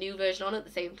version and the new version on at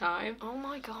the same time. Oh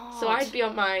my God. So I'd be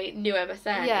on my new MSN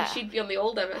and she'd be on the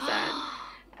old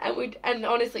MSN. and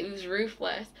honestly, it was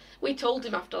ruthless. We told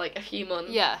him after like a few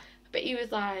months. Yeah. But he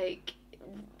was like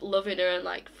loving her and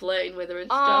like flirting with her and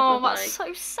stuff. Oh, and, that's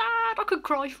so sad. I could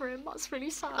cry for him. That's really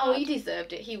sad. Oh, he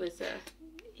deserved it. He was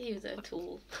a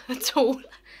tool. A tool.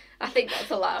 I think that's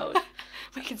allowed.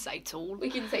 We can say tool. We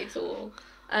can say tool.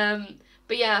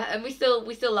 But yeah, and we still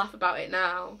laugh about it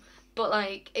now. But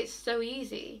like, it's so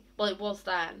easy. Well, it was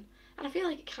then, and I feel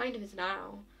like it kind of is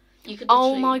now. You could.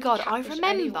 Oh my God, I remember,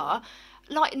 anyone.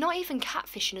 like, not even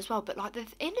catfishing as well, but like the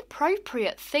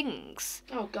inappropriate things.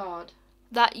 Oh God.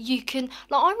 That you can,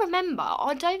 like, I remember.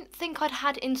 I don't think I'd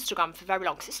had Instagram for very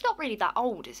long because it's not really that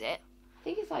old, is it? I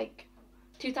think it's like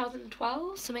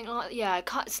 2012? Something like, yeah,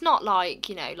 it's not like,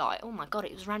 you know, like, oh my God,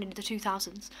 it was around into the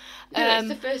 2000s. No, it's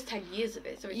the first 10 years of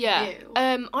it, so it's new.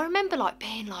 I remember, like,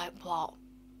 being, like, what,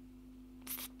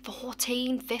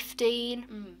 14,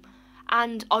 15,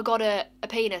 and I got a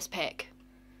penis pic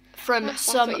from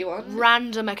some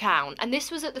random account. And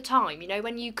this was at the time, you know,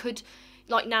 when you could,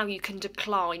 like, now you can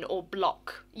decline or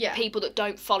block people that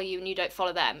don't follow you and you don't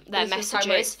follow them, their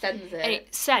messages. And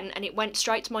it sent, and it went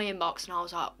straight to my inbox, and I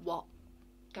was like, what?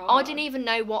 God. I didn't even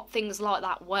know what things like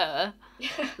that were.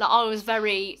 Like, I was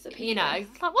very, you know,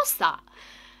 like, what's that?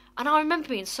 And I remember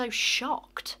being so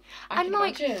shocked. I can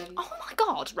imagine. Oh my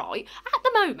God, right? At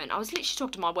the moment, I was literally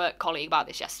talking to my work colleague about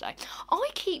this yesterday. I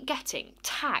keep getting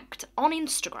tagged on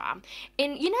Instagram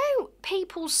in, you know,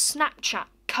 people's Snapchat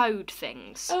code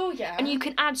things. Oh, yeah. And you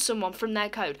can add someone from their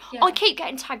code. Yeah. I keep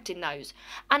getting tagged in those.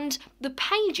 And the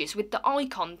pages with the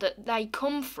icon that they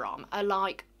come from are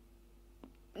like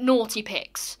naughty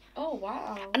pics. Oh,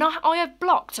 wow. And I have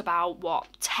blocked about,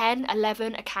 10,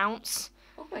 11 accounts.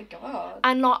 Oh my God.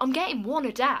 And like, I'm getting one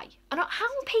a day. And how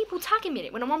are people tagging me in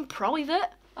it when I'm on private?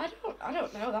 I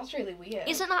don't know. That's really weird.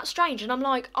 Isn't that strange? And I'm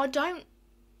like,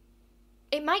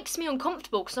 it makes me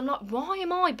uncomfortable because I'm like, why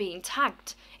am I being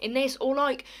tagged in this? Or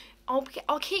like,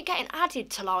 I'll keep getting added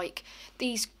to like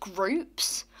these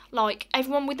groups, like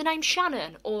everyone with the name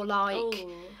Shannon, or like,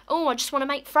 I just want to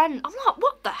make friends. I'm like,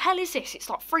 what the hell is this? It's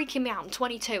like freaking me out. I'm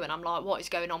 22 and I'm like, what is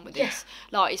going on with this?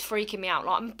 Like, it's freaking me out.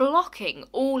 Like, I'm blocking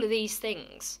all of these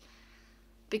things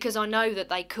because I know that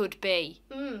they could be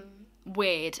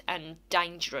weird and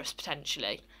dangerous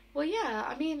potentially. Well, yeah,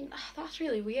 I mean, that's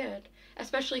really weird.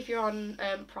 Especially if you're on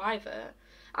private.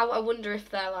 I wonder if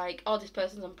they're like, oh, this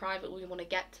person's on private, we want to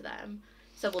get to them.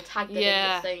 So we'll tag them in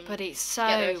this thing. Yeah, but it's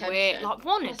so weird. Like,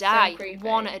 one a day. So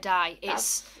one at a day.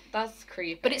 That's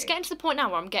creepy. But it's getting to the point now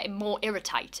where I'm getting more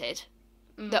irritated.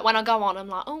 That when I go on, I'm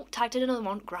like, oh, tagged in another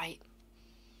one. Great.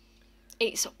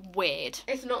 It's weird.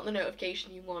 It's not the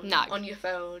notification you want on your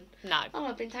phone. No. Oh,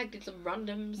 I've been tagged in some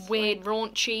randoms. Weird,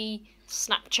 raunchy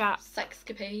Snapchat.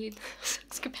 Sexcapades.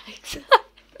 Sexcapades.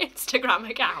 Instagram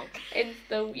account. It's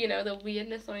the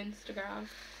weirdness on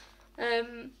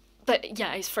Instagram. But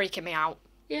yeah, it's freaking me out.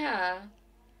 Yeah.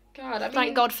 God, I mean...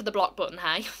 Thank God for the block button,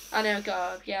 hey? I know,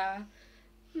 God, yeah.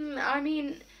 I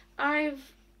mean, I've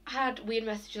had weird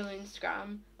messages on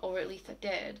Instagram, or at least I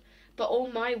did, but all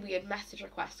my weird message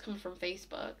requests come from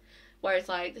Facebook, where it's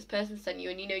like, this person sent you,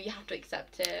 and you have to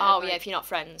accept it. Oh, and, yeah, if you're not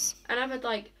friends. And I've had,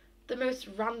 like, the most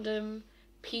random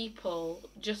people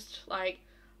just, like,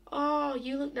 oh,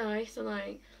 you look nice, and,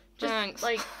 like, just, thanks.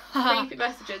 Like, creepy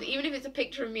messages. Even if it's a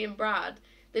picture of me and Brad,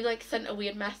 they like, sent a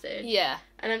weird message. Yeah.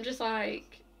 And I'm just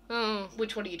like, Oh.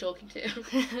 Which one are you talking to?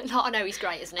 I know he's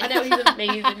great, isn't he? I know he's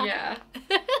amazing, yeah.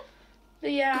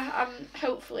 But yeah,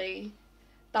 hopefully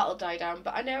that'll die down.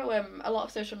 But I know a lot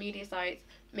of social media sites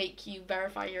make you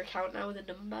verify your account now with a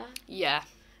number. Yeah.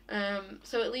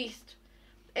 So at least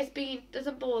there's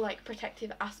a more like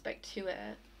protective aspect to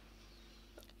it.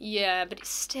 Yeah, but it's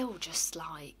still just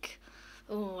like,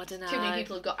 oh, I don't know. Too many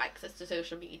people have got access to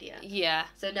social media. Yeah.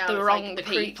 So now the it's wrong like the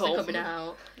people creeps are coming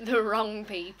out. The wrong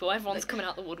people. Everyone's coming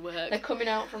out the woodwork. They're coming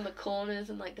out from the corners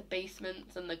and like the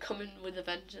basements, and they're coming with a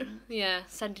vengeance. Yeah,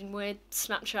 sending weird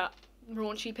Snapchat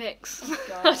raunchy pics. Oh,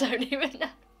 God. I don't even know.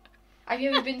 Have you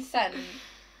ever been sent,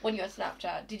 when you're on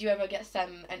Snapchat, did you ever get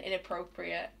sent an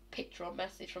inappropriate picture or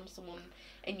message from someone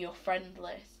in your friend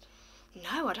list?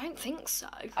 No, I don't think so.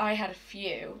 I had a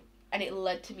few, and it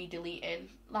led to me deleting.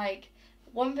 Like,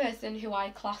 one person who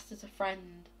I classed as a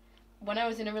friend, when I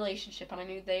was in a relationship, and I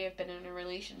knew they have been in a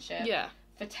relationship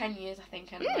for 10 years, I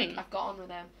think, and like, I've got on with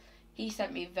them, he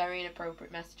sent me very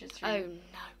inappropriate messages through. Oh,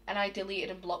 no. And I deleted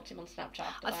and blocked him on Snapchat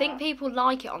after I think people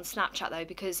like it on Snapchat, though,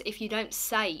 because if you don't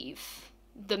save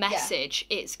the message,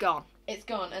 it's gone. It's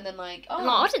gone, and then like, oh. I'm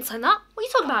like, I didn't send that. What are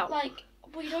you talking about? Like,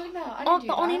 what are you talking about? I didn't do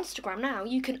But that. on Instagram now,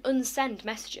 you can unsend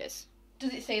messages.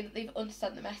 Does it say that they've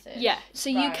unsent the message? Yeah, so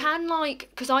you can, like,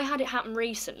 because I had it happen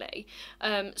recently,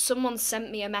 someone sent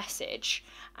me a message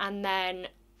and then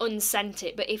unsent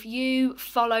it, but if you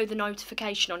follow the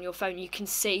notification on your phone, you can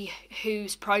see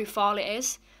whose profile it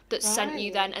is that sent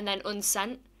you then and then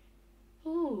unsent.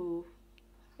 Ooh.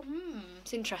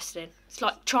 It's interesting. It's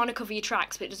like trying to cover your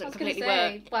tracks, but it doesn't completely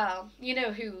work. Well, you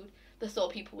know who the sort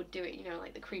of people would do it, you know,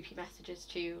 like the creepy messages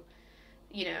to,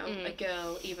 you know, a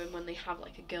girl, even when they have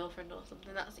like a girlfriend or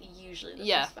something. That's usually the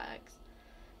suspects.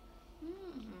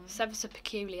 It's ever so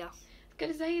peculiar. I was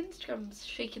going to say, Instagram's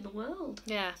shaking the world.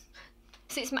 Yeah.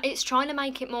 So it's trying to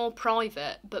make it more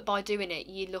private, but by doing it,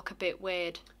 you look a bit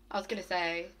weird. I was going to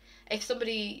say, if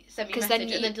somebody sent me a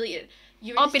message and then deleted it,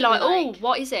 I'd be like, oh,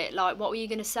 what is it? Like, what were you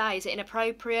going to say? Is it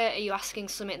inappropriate? Are you asking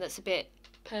something that's a bit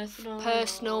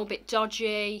personal, a bit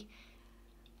dodgy?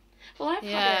 Well, I've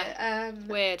had it.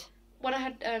 Weird. When I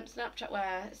had Snapchat,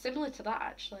 where similar to that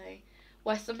actually,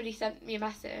 where somebody sent me a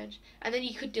message, and then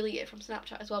you could delete it from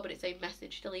Snapchat as well, but it's a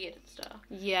message deleted and stuff.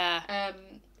 Yeah.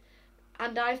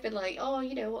 And I've been like, oh,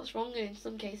 you know, what's wrong? And in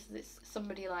some cases, it's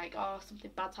somebody like, oh,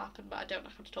 something bad's happened, but I don't know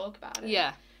how to talk about it.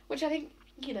 Yeah. Which I think,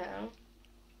 you know,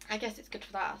 I guess it's good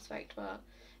for that aspect, but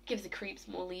it gives the creeps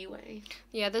more leeway.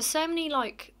 Yeah, there's so many,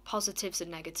 like, positives and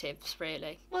negatives,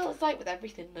 really. Well, it's like with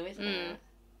everything, though, isn't it?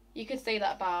 You could say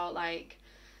that about, like,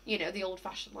 you know, the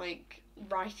old-fashioned, like,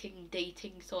 writing,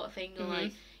 dating sort of thing, or,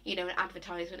 like, you know, an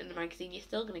advertisement in a magazine. You're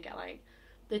still going to get, like,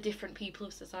 the different people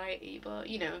of society, but,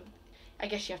 you know, I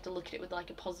guess you have to look at it with, like,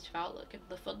 a positive outlook and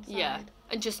the fun side. Yeah,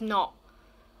 and just not,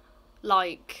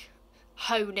 like,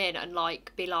 hone in and,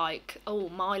 like, be like, oh,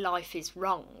 my life is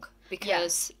wrong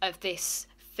because of this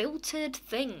filtered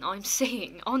thing I'm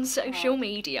seeing on social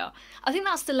media. I think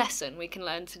that's the lesson we can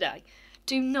learn today.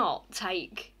 Do not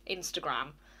take Instagram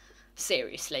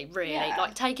seriously, really. Yeah.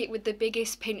 Like, take it with the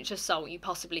biggest pinch of salt you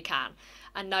possibly can,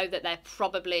 and know that they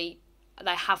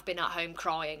have been at home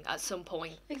crying at some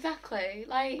point. Exactly.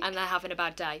 Like, and they're having a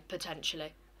bad day,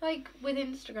 potentially. Like, with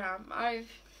Instagram, I've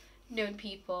known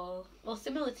people, well,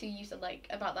 similar to you said, like,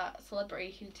 about that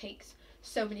celebrity who takes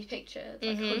so many pictures,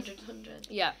 like hundreds,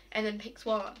 yeah, and then picks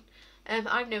one.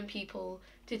 I've known people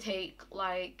to take,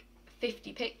 like,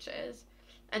 50 pictures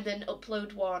and then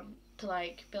upload one to,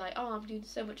 like, be like, oh, I'm doing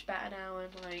so much better now, and,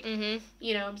 like,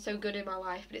 you know, I'm so good in my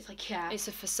life, but it's like, yeah. It's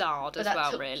a facade as that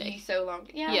well, took really. You so long.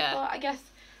 Yeah, but I guess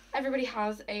everybody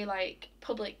has a, like,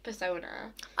 public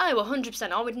persona. Oh,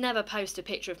 100%. I would never post a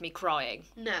picture of me crying.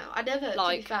 No, I never,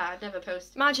 like, to be fair, I'd never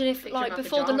post. Imagine if, like,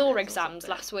 before the law exams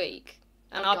last week,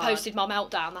 and I posted my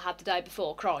meltdown I had the day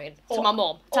before crying to my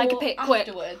mum. Take a pic, quick.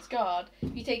 Afterwards, God,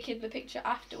 you taking the picture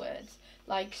afterwards,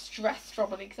 like, stressed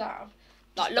from an exam.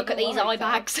 Like, look at these eye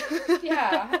bags.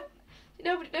 Yeah.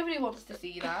 Nobody wants to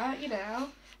see that, you know.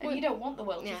 And you don't want the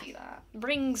world to see that.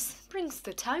 Brings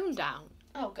the tone down.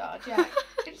 Oh, God, yeah.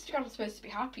 Instagram's supposed to be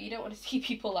happy. You don't want to see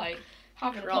people, like,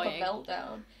 having a proper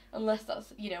meltdown. Unless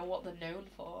that's, you know, what they're known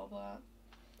for, but...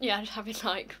 Yeah, just having,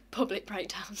 like, public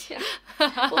breakdowns. Yeah.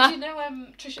 Well, do you know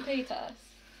Trisha Paytas?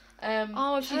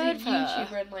 I've heard of her. She's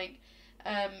a YouTuber and, like,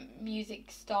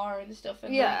 music star and stuff.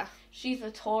 And, yeah. Like, she's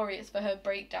notorious for her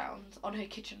breakdowns on her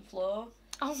kitchen floor.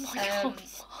 Oh my god,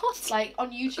 what? Like,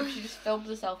 on YouTube, she just films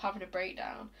herself having a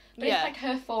breakdown. But it's, like,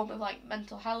 her form of, like,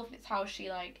 mental health. It's how she,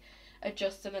 like,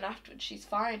 adjusts, and then afterwards she's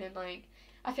fine. And, like,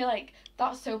 I feel like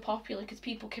that's so popular because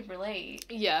people can relate.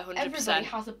 Yeah, 100%. Everybody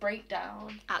has a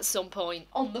breakdown. At some point.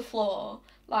 On the floor.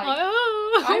 Like,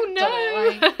 oh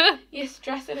no. Like, you're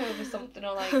stressing over something,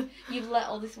 or like, you've let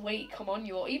all this weight come on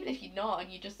you, or even if you're not,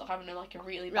 and you're just having like a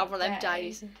really bad day.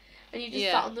 Days. And you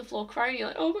just sat on the floor crying, you're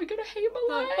like, oh my god, I hate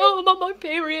my life. Oh, I'm on my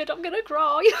period, I'm gonna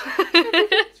cry.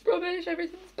 It's rubbish,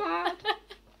 everything's bad.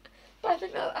 But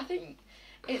I think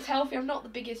it's healthy. I'm not the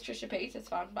biggest Trisha Paytas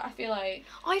fan, but I feel like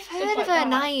I've heard of her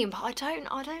name, but I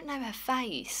don't know her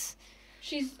face.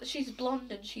 She's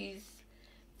blonde and she's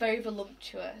very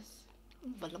voluptuous.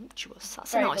 Voluptuous.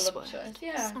 That's very a nice voluptuous. word.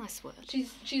 Yeah, that's a nice word.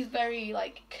 She's very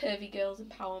like curvy girls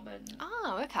empowerment.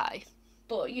 Oh, okay.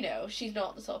 But you know, she's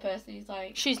not the sort of person who's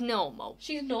like. She's normal.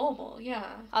 She's normal, yeah.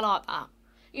 I like that.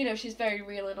 You know, she's very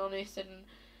real and honest, and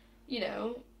you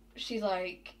know, she's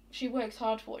like she works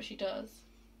hard for what she does.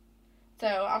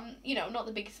 So I'm, you know, not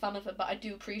the biggest fan of her, but I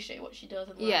do appreciate what she does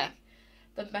and like,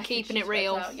 the message keeping it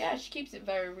real. Out. Yeah, she keeps it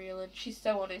very real, and she's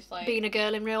so honest. Like being a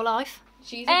girl in real life.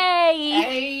 She's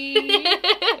hey!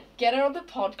 Get her on the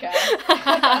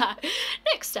podcast.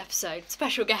 Next episode,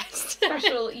 special guest,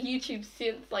 special YouTube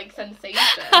synth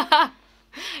sensation.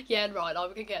 Yeah, right.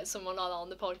 We could get someone like that on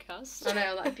the podcast. I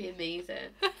know, that'd be amazing.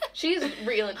 She's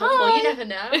real and humble. You never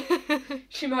know.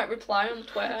 She might reply on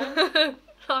Twitter.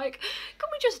 Like, can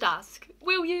we just ask?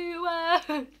 Will you,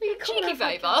 cheeky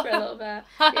favour? For a little bit.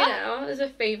 You know, as a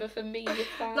favour for me.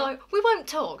 Like, we won't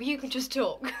talk. You can just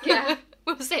talk. Yeah.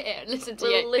 We'll sit here and listen to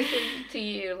you. We'll listen to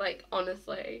you, like,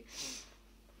 honestly.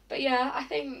 But yeah, I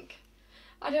think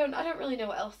I don't really know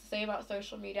what else to say about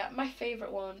social media. My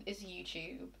favourite one is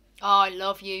YouTube. Oh, I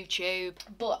love YouTube.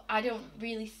 But I don't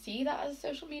really see that as a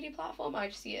social media platform. I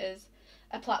just see it as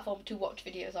a platform to watch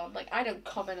videos on. Like, I don't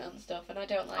comment on stuff, and I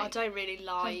don't really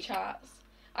like have chats.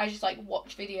 I just like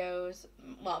watch videos,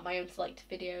 well, my own selected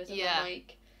videos, and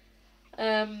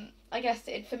then I guess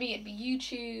for me it'd be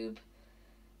YouTube,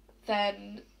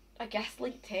 then I guess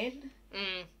LinkedIn,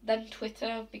 then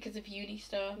Twitter because of uni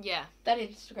stuff, then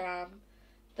Instagram,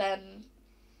 then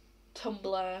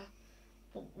Tumblr,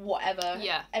 whatever,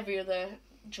 every other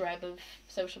dreb of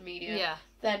social media,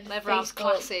 then Facebook,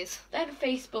 classes, then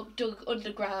Facebook dug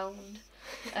underground,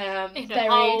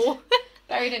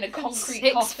 buried in a concrete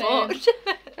 6 coffin. foot.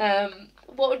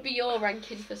 What would be your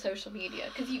ranking for social media?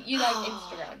 Because you like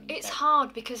Instagram. It's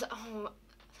hard because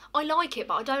I like it,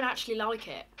 but I don't actually like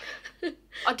it.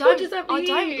 I don't. What does that mean? I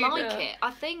don't like it.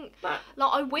 I think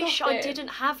I wish I didn't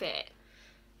have it.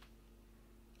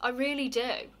 I really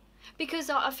do, because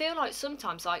I feel like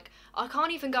sometimes I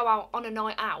can't even go out on a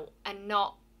night out and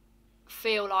not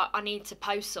feel like I need to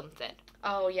post something.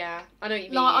 Oh yeah, I know what you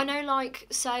mean. Like, I know,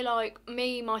 say,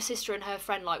 me, my sister and her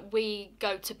friend, we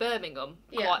go to Birmingham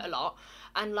quite a lot,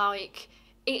 and,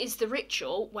 it is the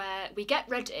ritual where we get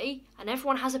ready and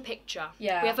everyone has a picture.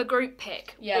 Yeah. We have a group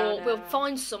pic. Yeah. Or we'll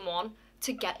find someone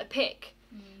to get a pic.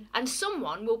 And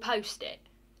someone will post it.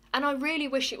 And I really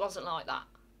wish it wasn't like that.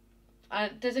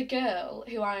 There's a girl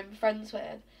who I'm friends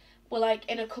with. We're,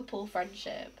 in a couple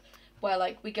friendship.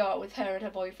 Where, we go out with her and her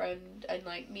boyfriend, and,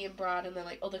 me and Brad, and then,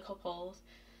 other couples.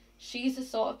 She's the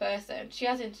sort of person, she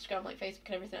has Instagram, Facebook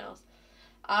and everything else.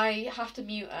 I have to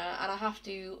mute her, and I have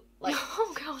to,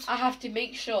 oh, God. I have to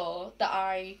make sure that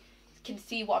I can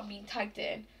see what I'm being tagged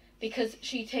in, because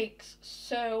she takes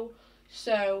so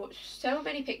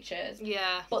many pictures.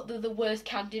 Yeah. But they're the worst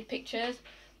candid pictures.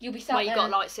 You'll be sat there. Where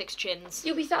you got 6 chins.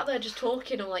 You'll be sat there just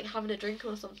talking or having a drink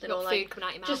or something. Got or food coming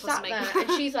out your mouth just sat there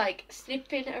and she's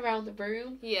snipping around the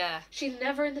room. Yeah. She's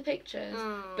never in the pictures,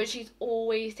 but she's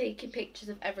always taking pictures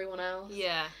of everyone else.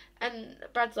 Yeah. And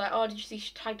Brad's like, oh, did you see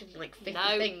she tagged in 50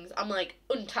 things? I'm like,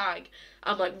 untag.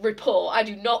 I'm like, report. I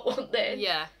do not want this.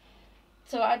 Yeah.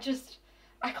 So I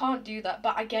can't do that,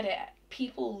 but I get it.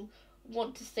 People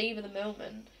want to savour the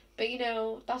moment, but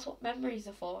that's what memories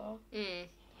are for.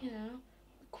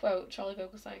 Quote Charlie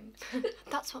Vogelsang.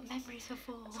 That's what memories are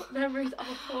for. That's what memories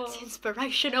are for. It's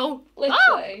inspirational.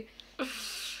 Literally. Oh!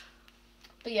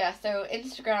 But yeah, so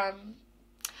Instagram.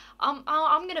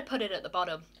 I'm gonna put it at the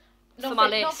bottom for my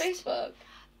list. Not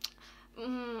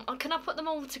Facebook. Can I put them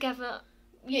all together?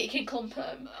 Yeah, you can clump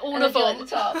them. All of them. At the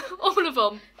top. All of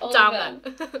them. Down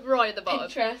there. Right at the bottom.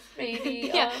 Pinterest,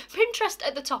 maybe. Yeah, Pinterest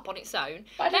at the top on its own.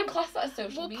 But I don't class that as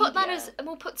social media.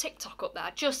 We'll put TikTok up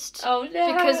there just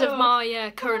because of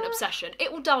my current obsession.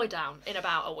 It will die down in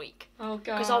about a week. Oh,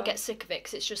 God. Because I'll get sick of it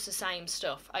because it's just the same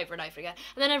stuff over and over again.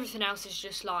 And then everything else is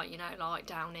just down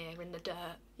here in the dirt.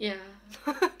 Yeah.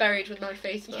 Buried with my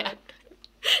Facebook. Yeah.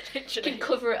 Literally. You can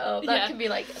cover it up. That can be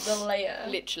the layer.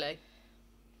 Literally.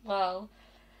 Well,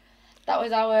 that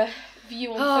was our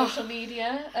view on social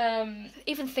media.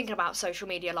 Even thinking about social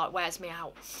media, like, wears me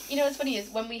out. You know what's funny is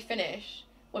when we finish,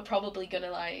 we're probably going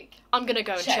to, like... I'm going to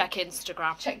go and check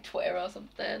Instagram. Check Twitter or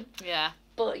something. Yeah.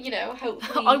 But, you know,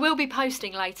 hopefully... I will be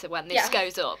posting later when this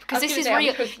goes up. Because this is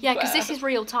real. Yeah, because this is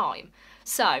real time.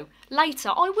 So, later,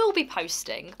 I will be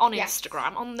posting on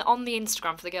Instagram, on the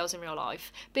Instagram for the Girls in Real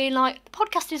Life, being like, the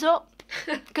podcast is up.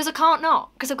 Because I can't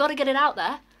not. Because I've got to get it out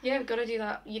there. Yeah, we've got to do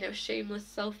that, you know, shameless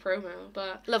self-promo,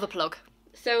 but... Love a plug.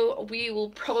 So we will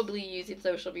probably be using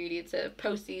social media to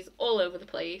post these all over the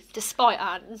place. Despite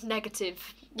our negative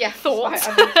thoughts.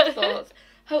 Despite our negative thoughts.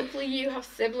 Hopefully you have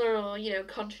similar or, you know,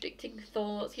 contradicting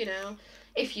thoughts, you know.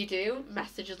 If you do,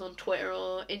 message us on Twitter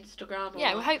or Instagram.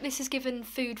 Yeah, we hope this has given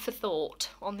food for thought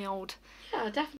on the old... Yeah, definitely.